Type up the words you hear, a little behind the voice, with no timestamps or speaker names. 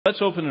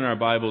Let's open in our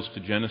Bibles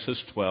to Genesis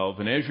 12,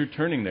 and as you're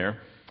turning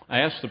there, I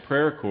asked the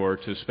prayer corps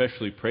to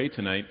especially pray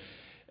tonight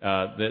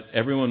that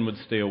everyone would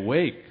stay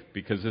awake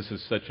because this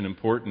is such an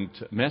important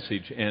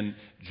message, and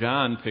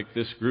John picked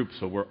this group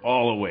so we're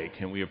all awake,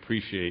 and we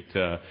appreciate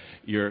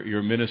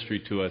your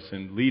ministry to us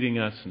and leading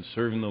us and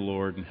serving the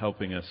Lord and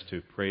helping us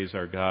to praise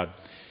our God.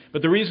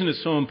 But the reason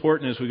it's so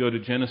important as we go to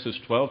Genesis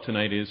 12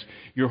 tonight is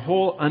your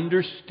whole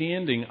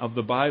understanding of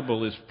the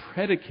Bible is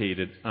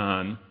predicated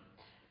on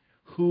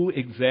who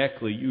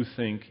exactly you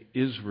think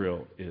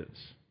Israel is.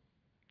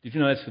 Did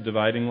you know that's the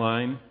dividing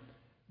line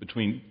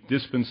between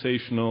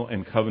dispensational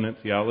and covenant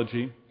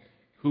theology?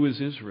 Who is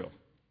Israel?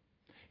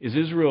 Is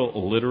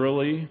Israel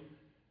literally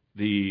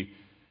the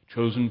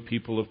chosen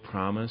people of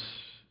promise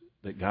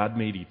that God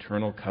made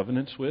eternal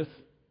covenants with?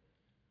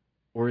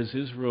 Or is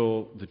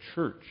Israel the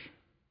church,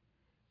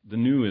 the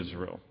new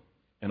Israel,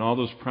 and all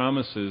those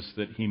promises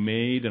that He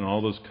made and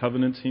all those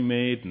covenants He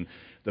made and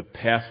the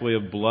pathway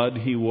of blood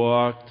He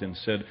walked and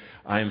said,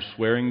 I am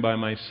swearing by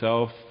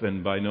myself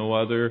and by no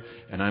other,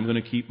 and I'm going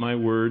to keep my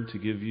word to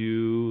give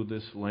you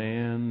this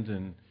land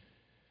and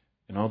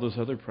all those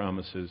other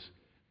promises.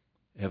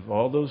 Have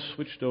all those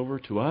switched over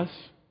to us?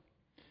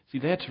 See,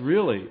 that's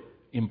really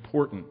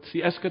important.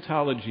 See,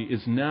 eschatology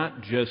is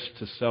not just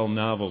to sell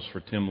novels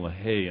for Tim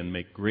LaHaye and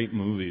make great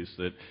movies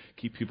that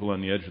keep people on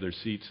the edge of their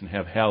seats and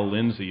have Hal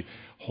Lindsey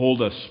hold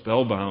us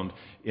spellbound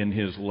in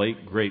his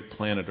late great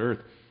Planet Earth.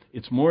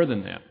 It's more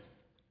than that.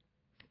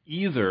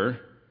 Either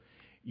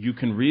you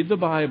can read the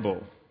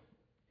Bible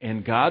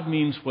and God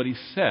means what He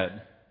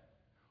said,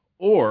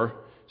 or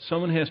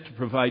someone has to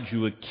provide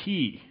you a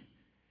key,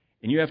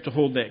 and you have to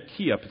hold that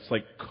key up. It's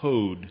like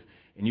code,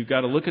 and you've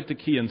got to look at the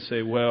key and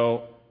say,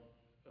 well,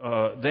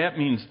 that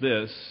means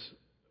this.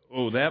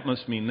 Oh, that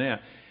must mean that.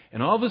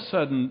 And all of a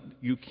sudden,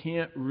 you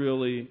can't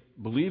really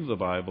believe the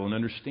Bible and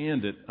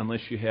understand it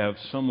unless you have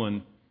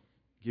someone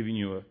giving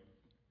you a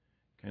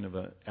kind of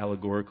an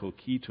allegorical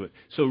key to it.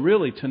 So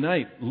really,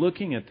 tonight,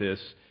 looking at this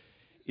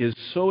is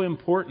so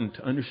important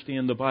to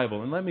understand the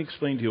Bible. And let me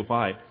explain to you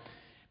why.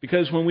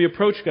 Because when we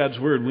approach God's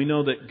Word, we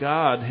know that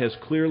God has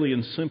clearly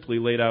and simply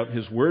laid out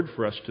His Word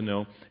for us to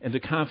know and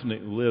to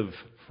confidently live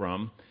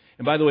from.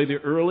 And by the way, the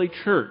early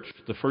church,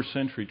 the first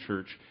century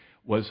church,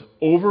 was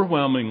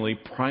overwhelmingly,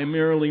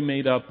 primarily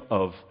made up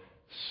of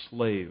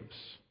slaves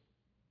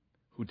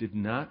who did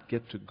not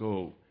get to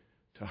go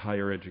to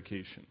higher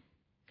education.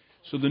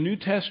 So the New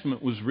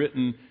Testament was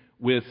written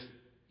with,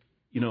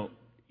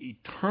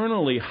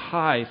 eternally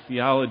high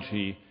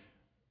theology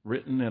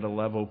written at a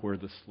level where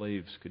the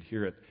slaves could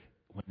hear it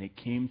when they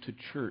came to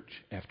church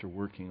after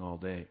working all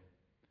day.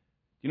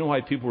 You know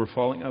why people were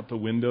falling out the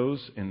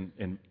windows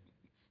and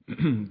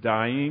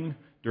dying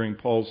during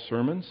Paul's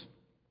sermons?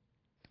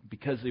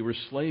 Because they were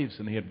slaves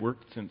and they had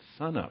worked since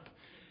sunup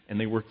and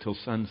they worked till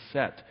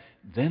sunset.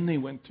 Then they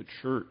went to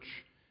church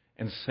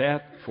and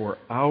sat for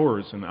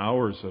hours and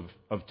hours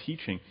of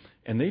teaching,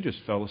 and they just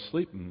fell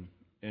asleep. And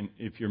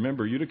if you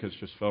remember, Eutychus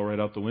just fell right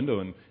out the window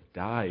and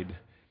died.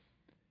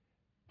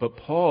 But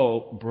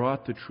Paul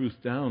brought the truth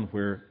down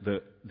where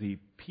the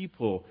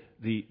people,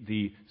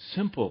 the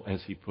simple,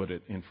 as he put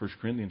it in 1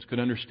 Corinthians, could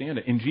understand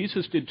it. And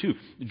Jesus did too.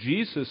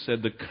 Jesus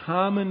said the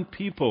common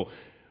people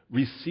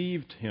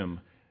received Him,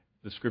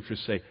 the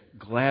Scriptures say,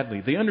 gladly.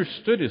 They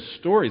understood His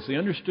stories. They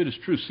understood His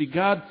truth. See,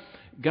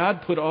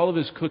 God put all of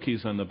His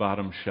cookies on the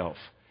bottom shelf.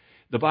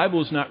 The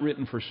Bible is not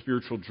written for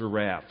spiritual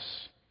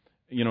giraffes,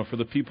 for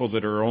the people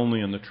that are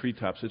only in the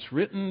treetops. It's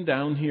written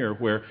down here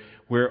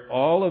where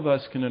all of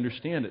us can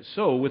understand it.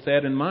 So, with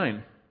that in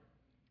mind,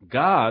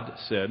 God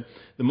said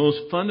the most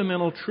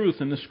fundamental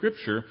truth in the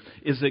Scripture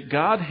is that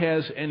God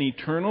has an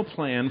eternal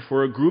plan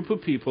for a group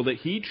of people that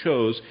He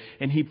chose,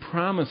 and He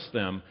promised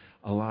them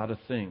a lot of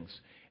things.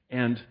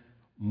 And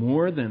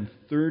more than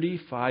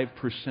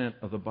 35%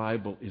 of the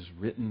Bible is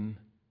written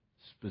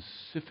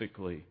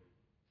specifically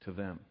to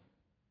them.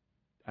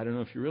 I don't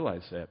know if you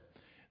realize that.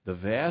 The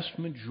vast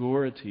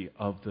majority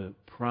of the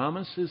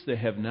promises that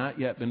have not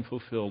yet been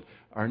fulfilled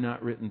are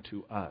not written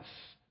to us,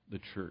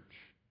 the church.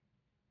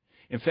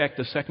 In fact,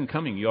 the second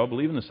coming, you all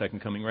believe in the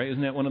second coming, right?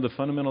 Isn't that one of the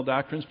fundamental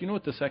doctrines? Do you know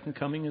what the second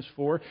coming is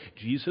for?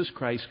 Jesus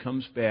Christ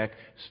comes back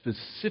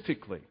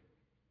specifically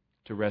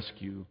to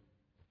rescue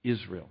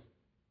Israel.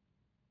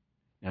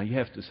 Now you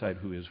have to decide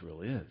who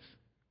Israel is.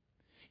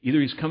 Either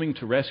He's coming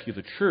to rescue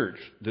the church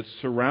that's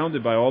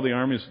surrounded by all the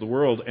armies of the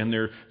world and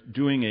they're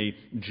doing a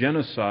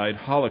genocide,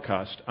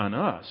 Holocaust on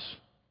us,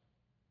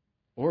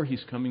 or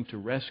He's coming to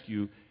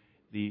rescue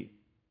the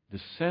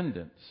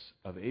descendants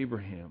of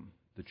Abraham,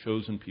 the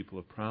chosen people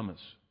of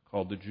promise,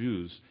 called the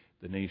Jews,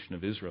 the nation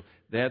of Israel.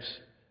 That's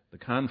the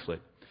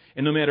conflict.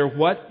 And no matter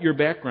what your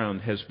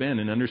background has been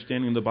in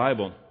understanding the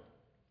Bible,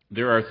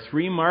 there are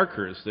three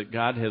markers that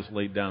God has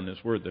laid down in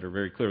His Word that are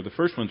very clear. The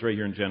first one's right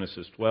here in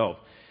Genesis 12.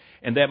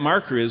 And that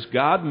marker is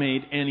God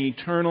made an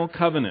eternal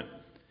covenant.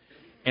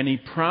 And He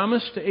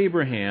promised to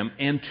Abraham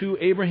and to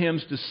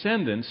Abraham's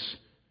descendants,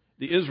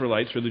 the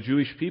Israelites or the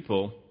Jewish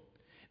people,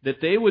 that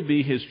they would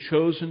be His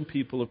chosen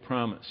people of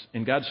promise.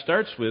 And God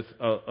starts with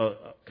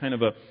a kind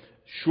of a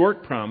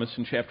short promise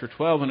in chapter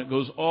 12, and it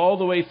goes all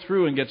the way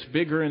through and gets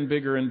bigger and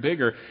bigger and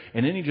bigger,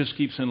 and then he just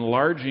keeps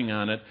enlarging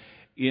on it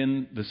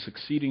in the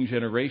succeeding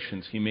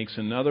generations. He makes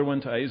another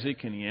one to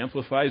Isaac, and he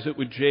amplifies it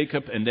with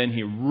Jacob, and then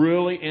he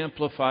really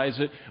amplifies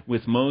it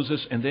with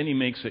Moses, and then he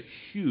makes it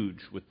huge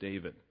with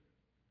David.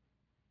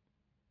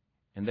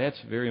 And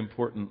that's a very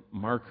important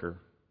marker.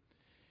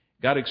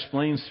 God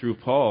explains through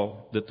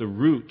Paul that the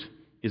root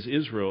is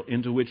Israel,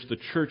 into which the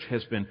church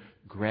has been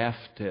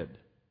grafted.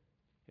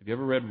 Have you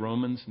ever read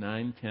Romans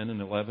 9, 10, and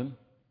 11?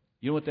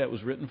 You know what that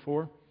was written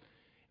for?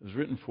 It was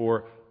written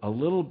for a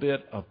little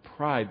bit of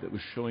pride that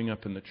was showing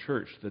up in the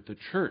church, that the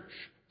church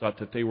thought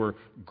that they were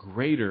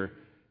greater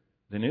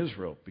than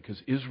Israel,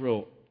 because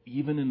Israel,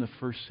 even in the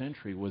first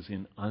century, was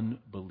in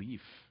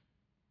unbelief.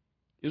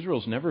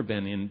 Israel's never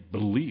been in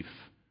belief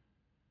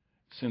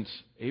since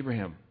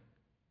Abraham.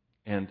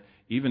 And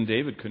even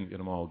David couldn't get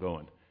them all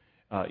going.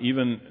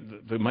 Even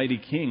the mighty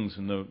kings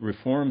and the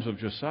reforms of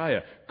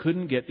Josiah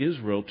couldn't get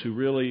Israel to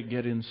really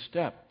get in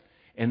step.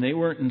 And they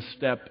weren't in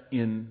step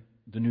in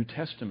the New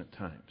Testament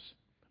times.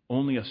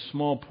 Only a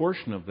small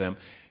portion of them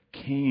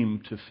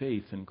came to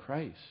faith in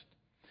Christ.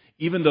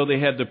 Even though they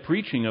had the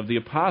preaching of the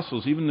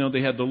apostles, even though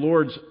they had the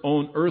Lord's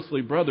own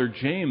earthly brother,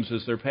 James,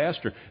 as their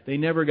pastor, they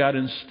never got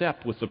in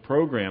step with the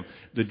program,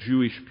 the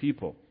Jewish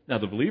people. Now,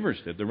 the believers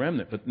did, the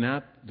remnant, but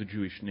not the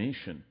Jewish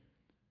nation.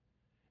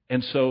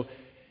 And so,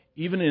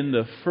 even in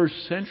the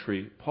first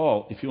century,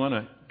 Paul, if you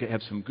want to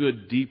have some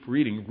good, deep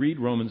reading, read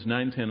Romans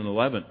 9, 10, and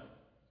 11.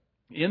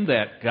 In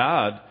that,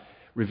 God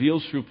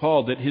reveals through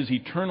Paul that his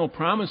eternal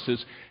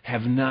promises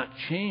have not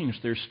changed.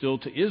 They're still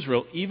to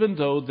Israel, even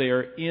though they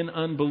are in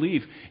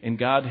unbelief, and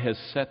God has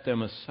set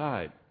them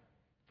aside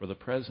for the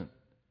present.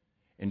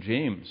 And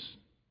James,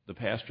 the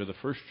pastor of the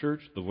first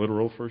church, the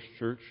literal first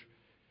church,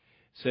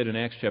 said in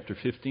Acts chapter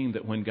 15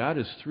 that when God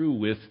is through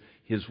with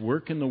his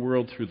work in the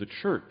world through the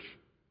church,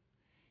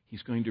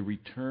 he's going to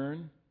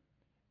return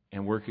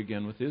and work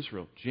again with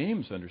Israel.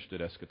 James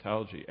understood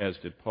eschatology, as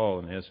did Paul,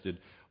 and as did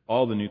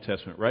all the New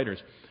Testament writers.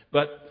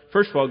 But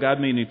first of all, God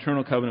made an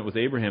eternal covenant with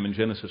Abraham in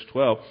Genesis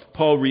 12.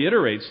 Paul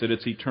reiterates that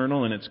it's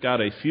eternal and it's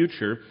got a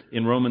future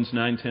in Romans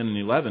 9, 10, and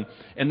 11.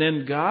 And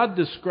then God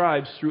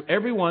describes through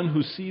everyone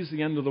who sees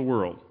the end of the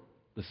world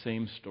the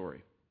same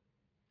story.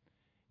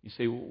 You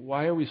say,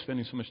 why are we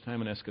spending so much time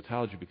on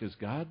eschatology? Because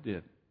God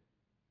did.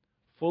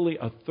 Fully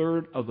a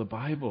third of the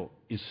Bible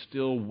is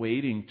still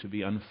waiting to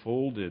be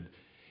unfolded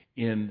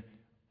in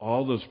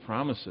all those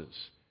promises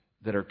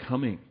that are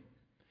coming.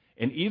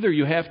 And either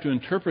you have to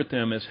interpret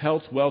them as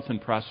health, wealth, and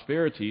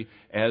prosperity,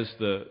 as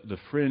the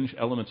fringe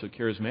elements of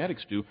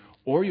charismatics do,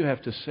 or you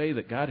have to say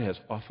that God has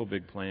awful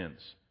big plans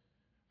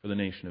for the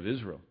nation of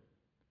Israel.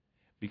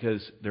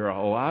 Because there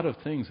are a lot of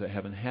things that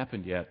haven't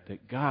happened yet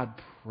that God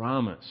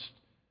promised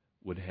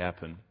would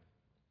happen.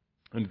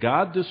 And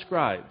God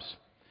describes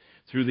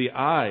through the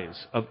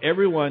eyes of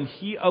everyone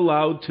he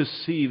allowed to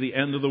see the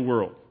end of the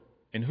world.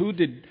 And who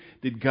did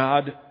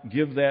God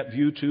give that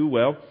view to?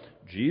 Well,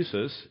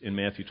 Jesus in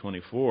Matthew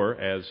 24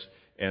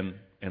 and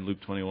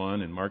Luke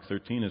 21 and Mark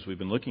 13, as we've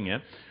been looking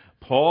at.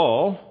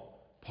 Paul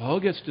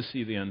gets to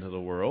see the end of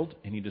the world,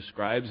 and he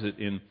describes it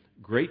in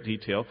great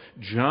detail.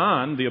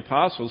 John, the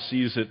apostle,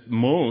 sees it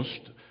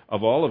most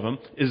of all of them.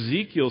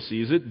 Ezekiel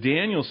sees it.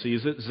 Daniel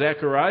sees it.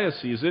 Zechariah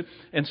sees it,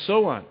 and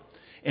so on.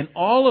 And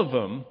all of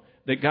them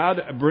that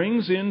God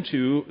brings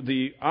into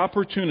the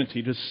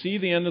opportunity to see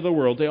the end of the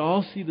world, they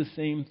all see the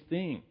same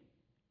thing.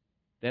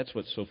 That's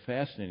what's so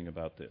fascinating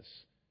about this.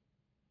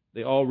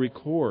 They all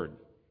record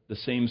the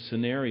same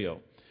scenario.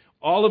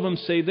 All of them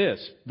say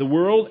this: the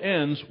world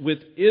ends with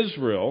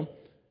Israel,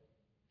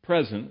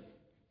 present,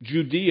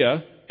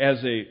 Judea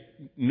as a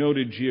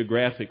noted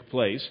geographic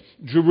place,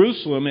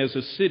 Jerusalem as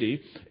a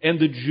city, and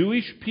the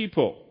Jewish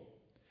people.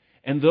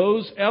 And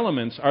those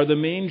elements are the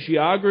main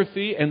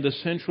geography and the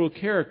central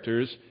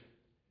characters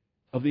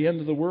of the end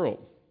of the world.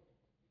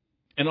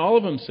 And all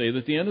of them say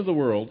that the end of the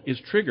world is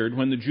triggered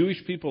when the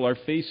Jewish people are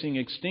facing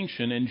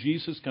extinction and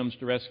Jesus comes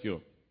to rescue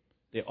them.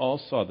 They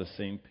all saw the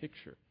same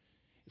picture.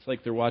 It's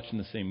like they're watching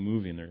the same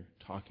movie and they're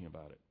talking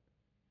about it.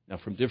 Now,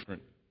 from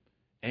different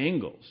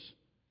angles.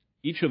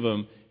 Each of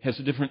them has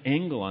a different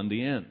angle on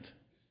the end.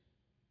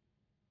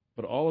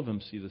 But all of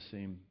them see the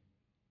same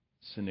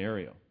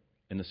scenario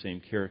and the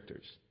same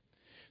characters.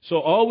 So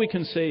all we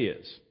can say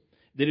is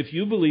that if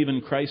you believe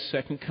in Christ's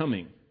second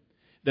coming,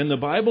 then the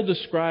Bible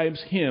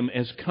describes him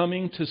as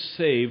coming to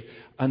save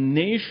a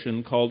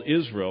nation called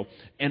Israel,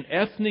 an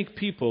ethnic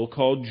people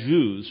called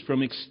Jews,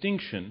 from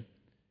extinction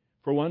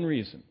for one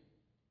reason: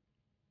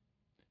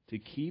 to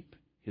keep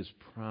his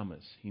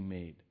promise he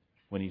made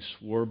when he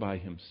swore by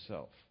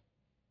himself,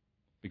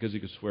 because he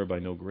could swear by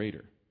no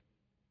greater,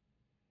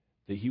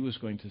 that he was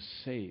going to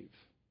save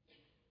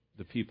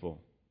the people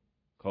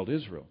called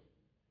Israel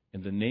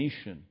and the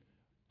nation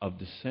of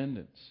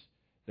descendants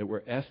that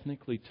were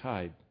ethnically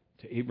tied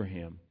to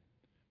Abraham,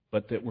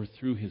 but that were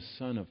through his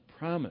son of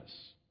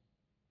promise,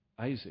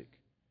 Isaac,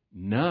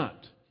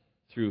 not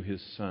through his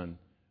son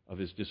of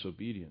his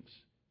disobedience,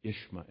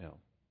 Ishmael.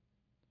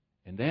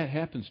 And that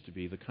happens to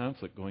be the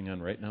conflict going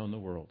on right now in the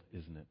world,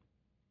 isn't it?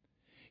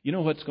 You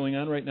know what's going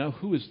on right now?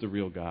 Who is the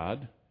real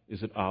God?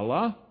 Is it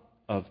Allah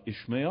of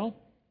Ishmael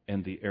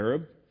and the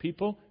Arab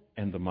people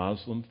and the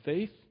Muslim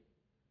faith?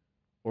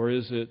 Or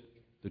is it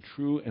the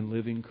true and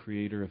living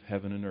creator of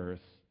heaven and earth,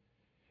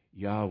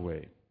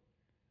 Yahweh,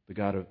 the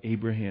God of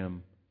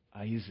Abraham,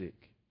 Isaac,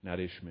 not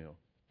Ishmael,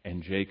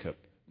 and Jacob,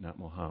 not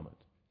Muhammad?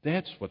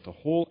 That's what the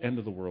whole end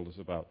of the world is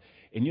about.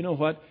 And you know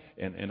what?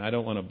 And I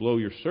don't want to blow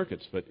your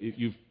circuits, but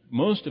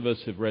most of us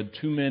have read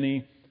too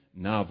many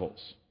novels.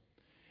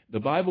 The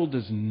Bible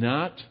does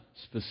not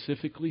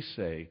specifically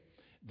say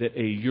that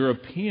a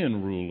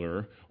European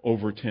ruler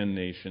over 10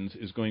 nations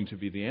is going to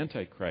be the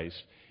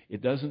Antichrist.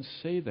 It doesn't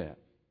say that.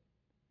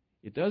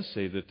 It does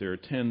say that there are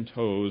 10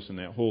 toes and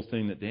that whole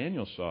thing that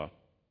Daniel saw.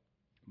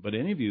 But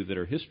any of you that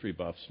are history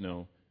buffs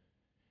know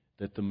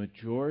that the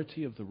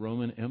majority of the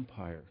Roman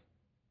Empire,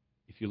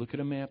 if you look at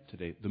a map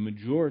today, the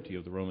majority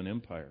of the Roman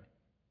Empire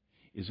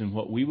is in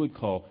what we would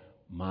call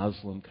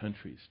Muslim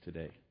countries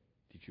today.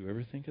 Did you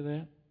ever think of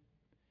that?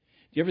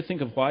 Do you ever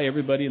think of why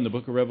everybody in the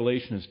book of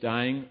Revelation is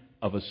dying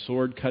of a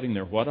sword cutting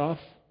their what off?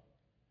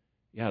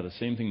 Yeah, the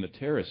same thing the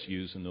terrorists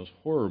use in those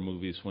horror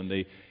movies when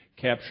they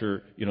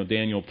capture,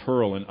 Daniel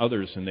Pearl and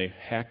others, and they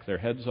hack their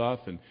heads off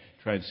and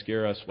try and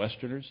scare us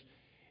Westerners.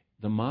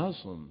 The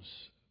Muslims'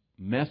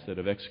 method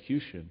of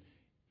execution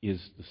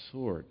is the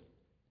sword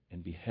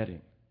and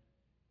beheading.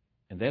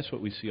 And that's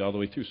what we see all the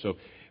way through. So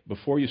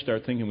before you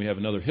start thinking we have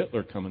another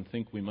Hitler coming,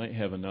 think we might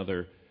have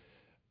another,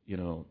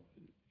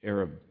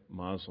 Arab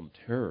Muslim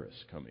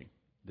terrorist coming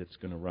that's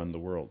going to run the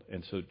world.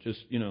 And so just,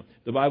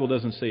 the Bible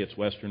doesn't say it's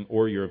Western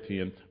or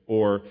European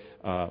or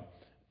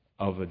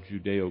of a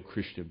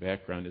Judeo-Christian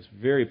background. It's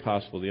very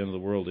possible the end of the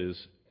world is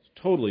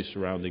totally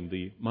surrounding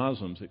the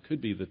Muslims. It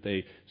could be that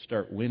they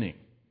start winning.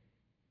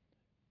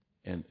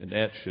 And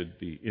that should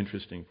be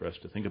interesting for us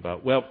to think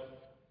about. Well,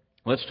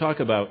 let's talk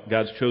about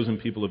God's chosen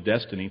people of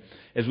destiny.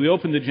 As we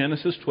open to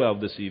Genesis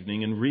 12 this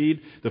evening and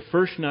read the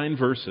first 9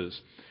 verses,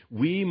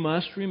 we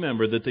must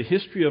remember that the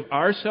history of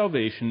our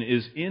salvation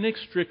is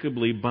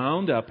inextricably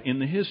bound up in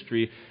the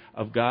history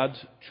of God's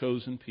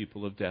chosen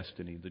people of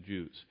destiny, the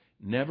Jews.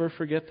 Never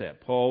forget that.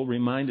 Paul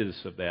reminded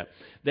us of that.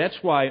 That's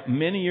why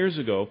many years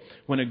ago,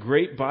 when a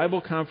great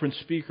Bible conference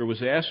speaker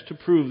was asked to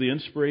prove the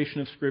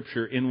inspiration of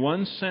Scripture, in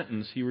one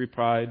sentence he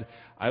replied,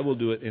 "I will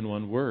do it in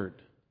one word,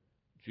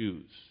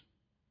 Jews."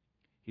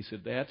 He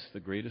said that's the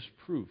greatest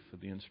proof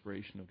of the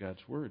inspiration of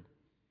God's Word.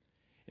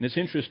 And it's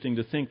interesting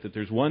to think that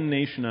there's one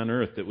nation on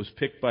earth that was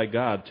picked by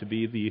God to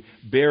be the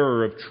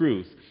bearer of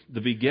truth, the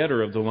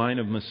begetter of the line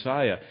of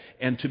Messiah,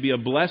 and to be a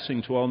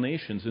blessing to all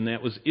nations, and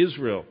that was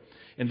Israel.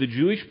 And the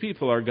Jewish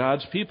people are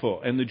God's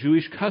people, and the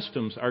Jewish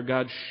customs are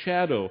God's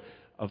shadow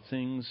of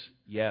things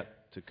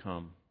yet to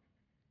come.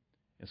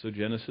 And so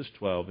Genesis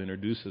 12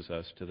 introduces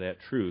us to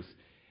that truth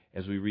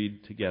as we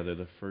read together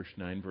the first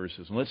 9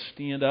 verses. And let's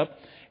stand up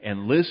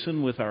and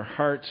listen with our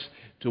hearts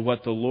to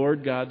what the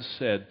Lord God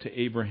said to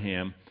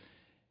Abraham.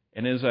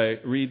 And as I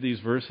read these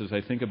verses,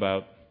 I think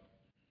about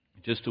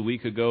just a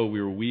week ago we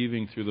were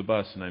weaving through the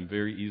bus, and I'm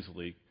very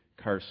easily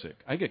car sick.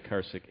 I get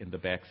car sick in the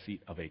back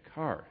seat of a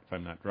car if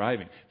I'm not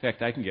driving. In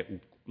fact, I can get a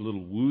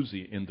little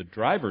woozy in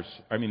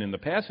the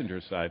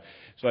passenger side.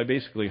 So I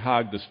basically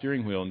hog the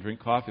steering wheel and drink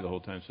coffee the whole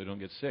time so I don't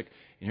get sick.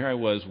 And here I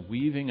was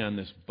weaving on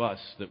this bus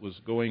that was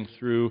going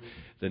through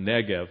the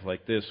Negev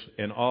like this,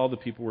 and all the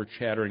people were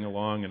chattering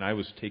along, and I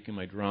was taking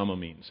my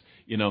Dramamines,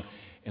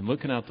 and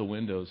looking out the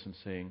windows and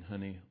saying,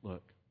 "Honey,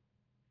 look,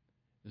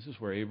 this is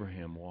where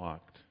Abraham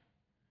walked.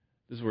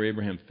 This is where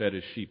Abraham fed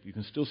his sheep." You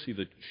can still see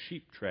the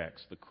sheep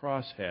tracks, the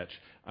crosshatch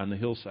on the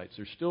hillsides.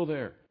 They're still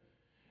there.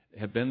 They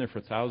have been there for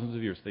thousands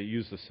of years. They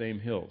use the same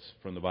hills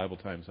from the Bible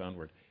times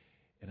onward.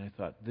 And I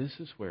thought, this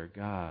is where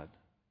God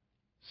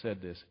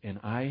said this. And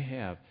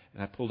I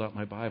pulled out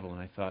my Bible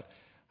and I thought,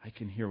 I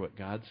can hear what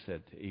God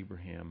said to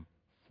Abraham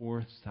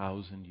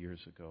 4,000 years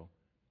ago.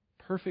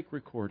 Perfect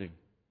recording.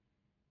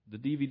 The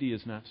DVD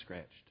is not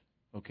scratched.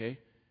 Okay?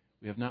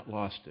 We have not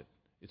lost it.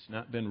 It's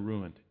not been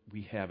ruined.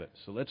 We have it.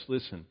 So let's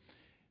listen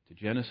to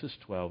Genesis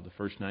 12, the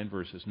first 9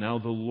 verses. Now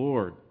the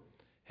Lord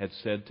had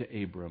said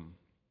to Abram,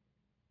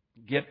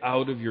 "Get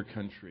out of your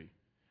country,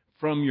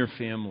 from your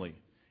family,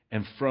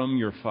 and from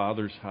your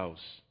father's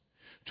house,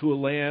 to a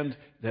land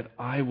that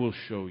I will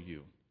show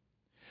you.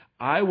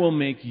 I will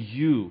make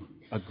you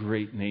a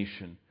great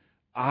nation.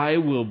 I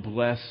will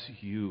bless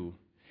you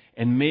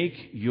and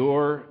make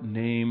your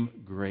name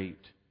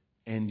great,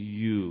 and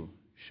you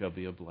shall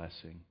be a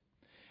blessing.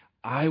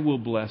 I will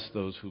bless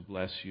those who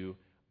bless you.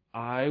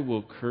 I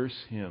will curse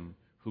him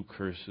who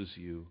curses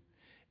you.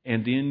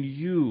 And in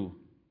you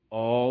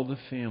all the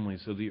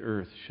families of the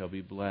earth shall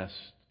be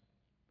blessed."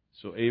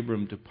 So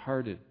Abram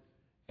departed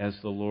as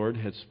the Lord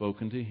had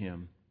spoken to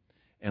him,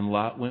 and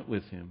Lot went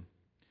with him.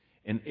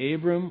 And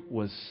Abram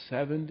was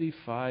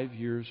 75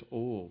 years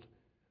old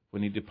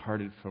when he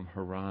departed from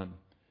Haran.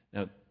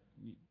 Now,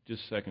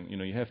 just a second,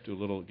 you have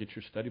to get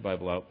your study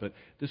Bible out, but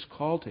this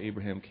call to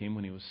Abraham came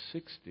when he was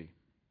 60.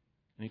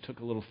 And he took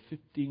a little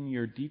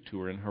 15-year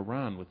detour in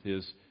Haran with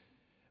his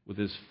with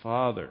his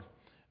father,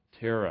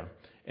 Terah.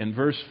 And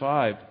verse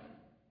 5,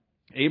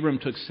 Abram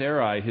took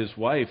Sarai, his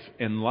wife,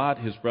 and Lot,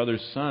 his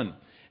brother's son,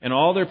 and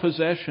all their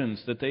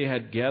possessions that they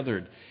had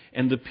gathered,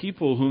 and the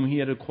people whom he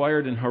had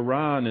acquired in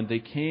Haran, and they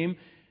came,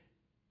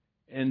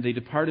 and they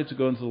departed to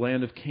go into the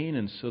land of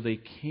Canaan. So they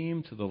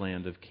came to the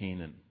land of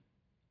Canaan.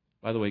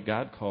 By the way,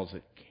 God calls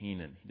it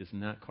Canaan. He does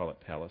not call it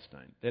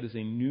Palestine. That is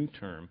a new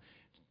term.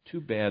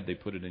 Too bad they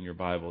put it in your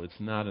Bible. It's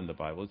not in the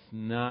Bible. It's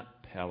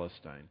not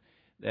Palestine.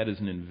 That is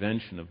an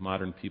invention of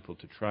modern people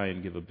to try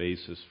and give a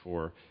basis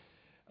for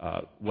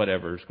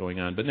whatever is going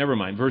on. But never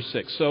mind. Verse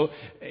 6. So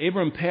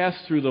Abram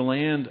passed through the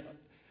land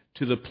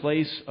to the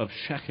place of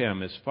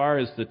Shechem, as far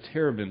as the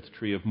terebinth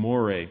tree of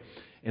Moreh,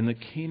 and the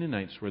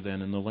Canaanites were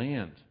then in the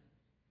land.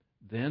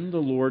 Then the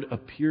Lord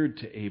appeared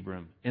to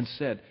Abram and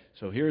said,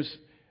 so here's,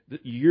 the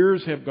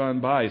years have gone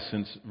by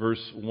since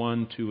verse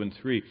 1, 2, and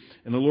 3,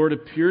 and the Lord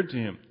appeared to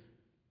him.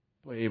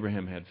 Boy,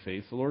 Abraham had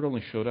faith. The Lord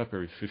only showed up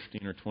every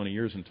 15 or 20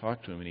 years and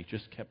talked to him, and he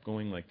just kept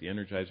going like the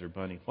Energizer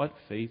Bunny. What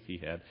faith he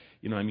had.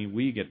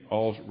 We get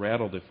all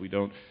rattled if we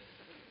don't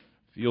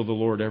feel the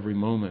Lord every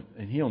moment.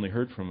 And he only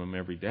heard from him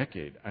every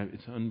decade.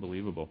 It's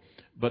unbelievable.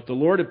 But the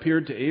Lord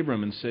appeared to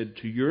Abram and said,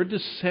 to your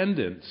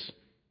descendants.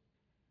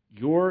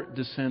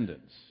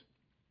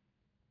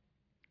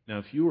 Now,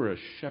 if you were a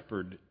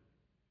shepherd,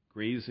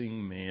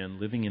 grazing man,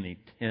 living in a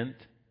tent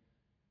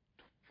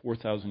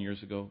 4,000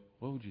 years ago,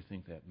 what would you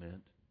think that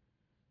meant?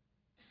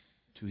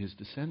 To his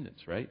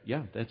descendants, right?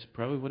 Yeah, that's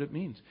probably what it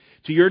means.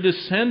 To your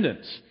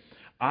descendants,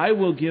 I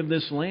will give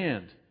this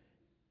land.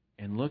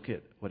 And look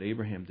at what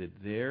Abraham did.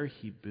 There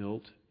he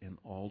built an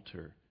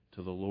altar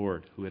to the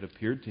Lord who had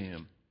appeared to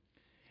him.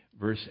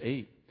 Verse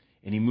 8,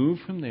 and he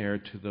moved from there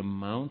to the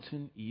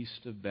mountain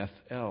east of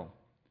Bethel.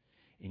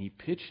 And he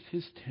pitched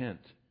his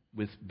tent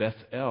with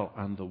Bethel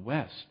on the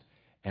west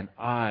and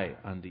Ai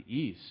on the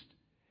east.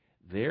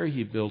 There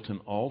he built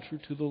an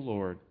altar to the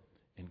Lord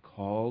and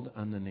called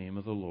on the name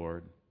of the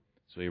Lord.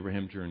 So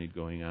Abraham journeyed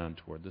going on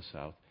toward the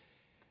south.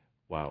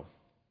 Wow.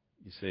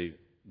 You say,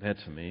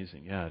 that's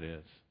amazing. Yeah, it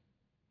is.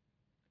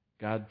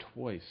 God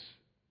twice,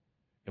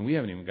 and we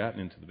haven't even gotten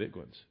into the big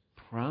ones,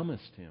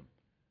 promised him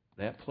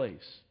that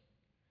place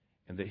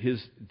and that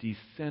his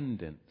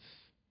descendants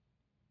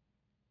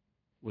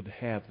would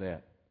have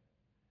that.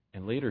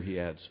 And later he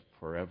adds,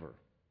 forever.